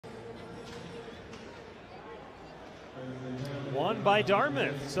Won by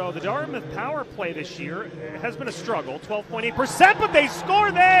Dartmouth. So the Dartmouth power play this year has been a struggle, 12.8%, but they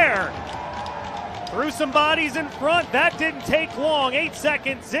score there! Threw some bodies in front. That didn't take long. 8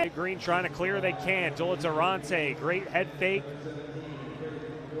 seconds in. Green trying to clear. They can't. Durante, great head fake.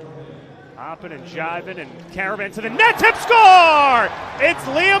 Hopping and jiving and Caravan to the net. Tip score! It's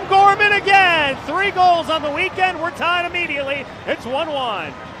Liam Gorman again. 3 goals on the weekend. We're tied immediately. It's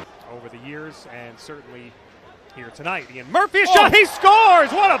 1-1. Over the years and certainly here tonight. Ian Murphy, a shot. He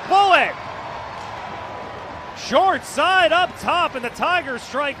scores! What a bullet! Short side up top, and the Tigers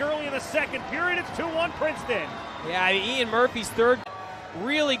strike early in the second period. It's 2-1 Princeton. Yeah, Ian Murphy's third.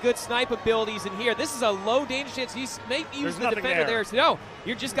 Really good snipe abilities in here. This is a low danger chance. You may use the defender there. So no,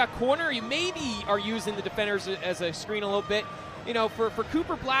 you just got corner. You maybe are using the defenders as a screen a little bit. You know, for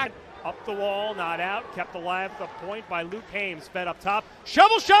Cooper Black. Up the wall, not out. Kept alive at the point by Luke Hames. Fed up top.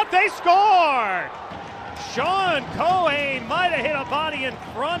 Shovel shot, they score! Sean Cohen might have hit a body in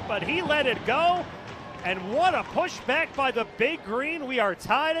front, but he let it go. And what a pushback by the Big Green. We are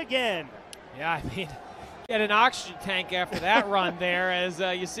tied again. Yeah, I mean, get an oxygen tank after that run there. As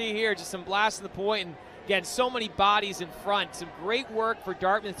you see here, just some blasts in the point. And again, so many bodies in front. Some great work for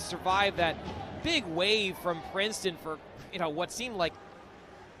Dartmouth to survive that big wave from Princeton for, you know, what seemed like.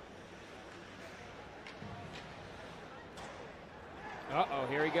 Uh-oh,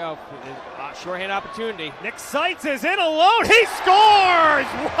 here we go. Shorthand opportunity. Nick Seitz is in alone. He scores!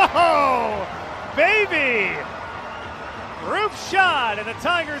 Whoa! Baby! Group shot, and the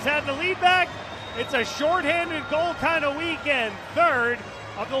Tigers have the lead back. It's a shorthanded goal kind of weekend. Third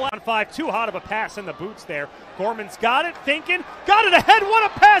of the last 5. Too hot of a pass in the boots there. Gorman's got it, thinking. Got it ahead. What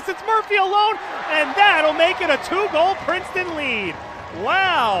a pass. It's Murphy alone, and that'll make it a 2-goal Princeton lead.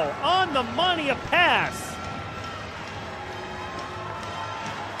 Wow, on the money a pass.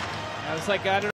 That was like, I don't